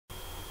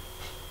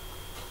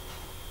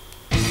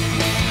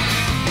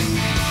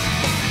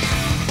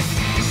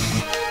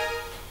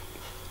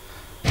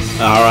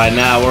Alright,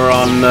 now we're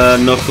on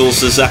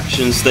Knuckles'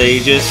 action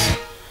stages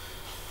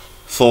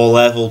for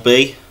level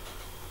B.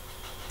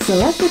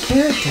 Select a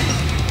character.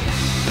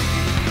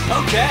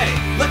 Okay,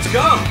 let's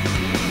go!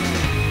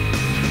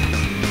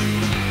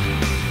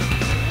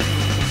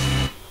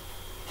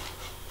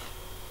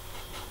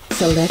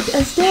 Select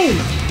a stage.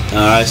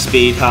 Alright,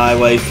 Speed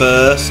Highway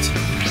first.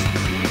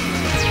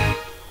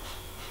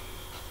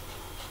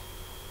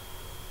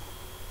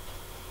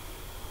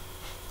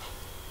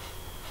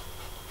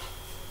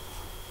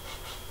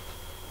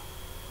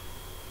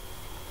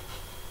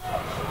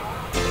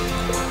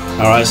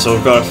 Alright, so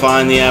we've got to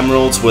find the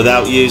emeralds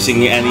without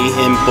using any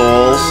hint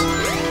balls.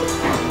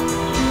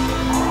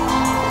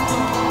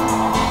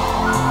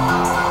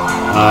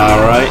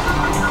 Alright.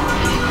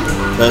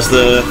 There's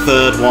the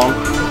third one.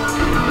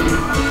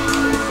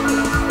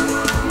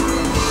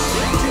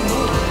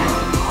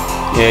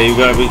 Yeah, you've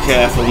got to be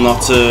careful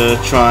not to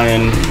try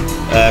and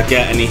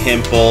get any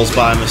hint balls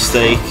by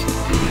mistake,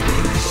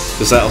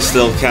 because that'll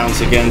still count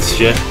against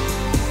you.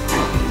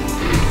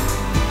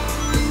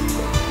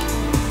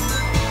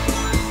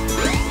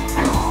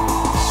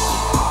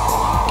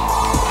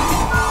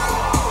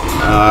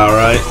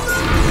 Alright.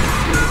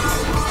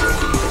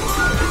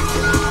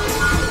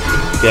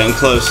 Getting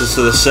closer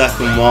to the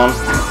second one.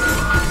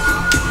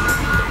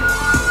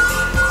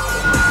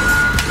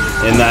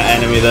 In that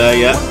enemy there,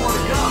 yeah.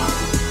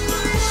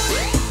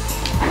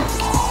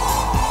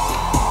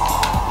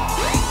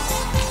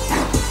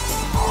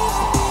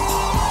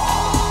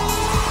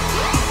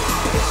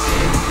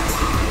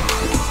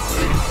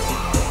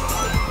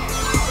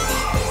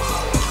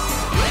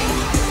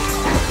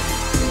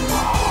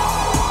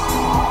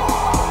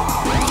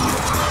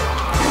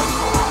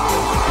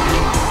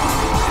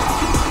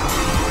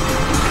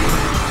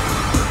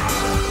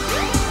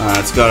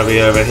 It's got to be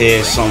over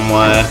here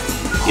somewhere.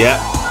 Yep.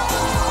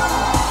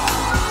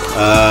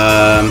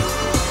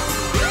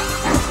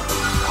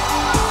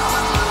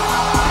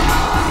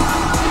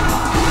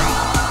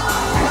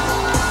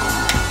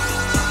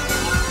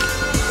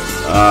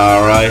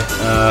 Alright.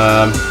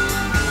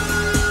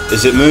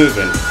 Is it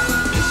moving?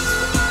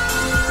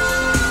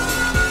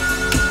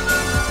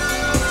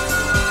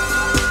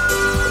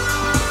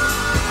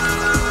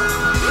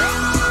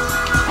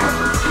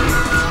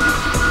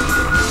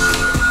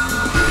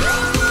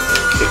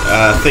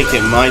 I think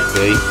it might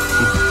be.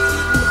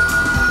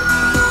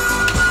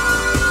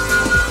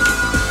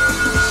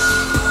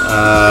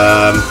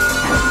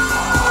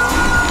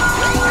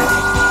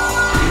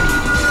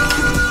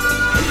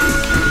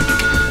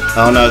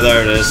 Oh no,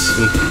 there it is.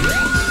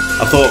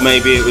 I thought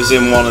maybe it was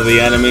in one of the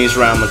enemies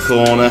round the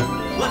corner.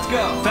 Let's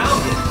go,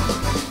 found it.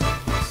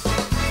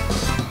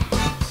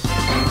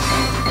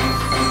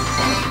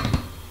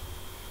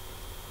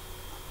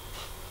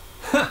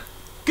 Huh,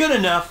 good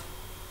enough.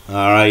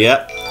 Alright,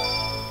 yep.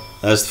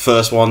 There's the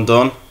first one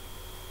done.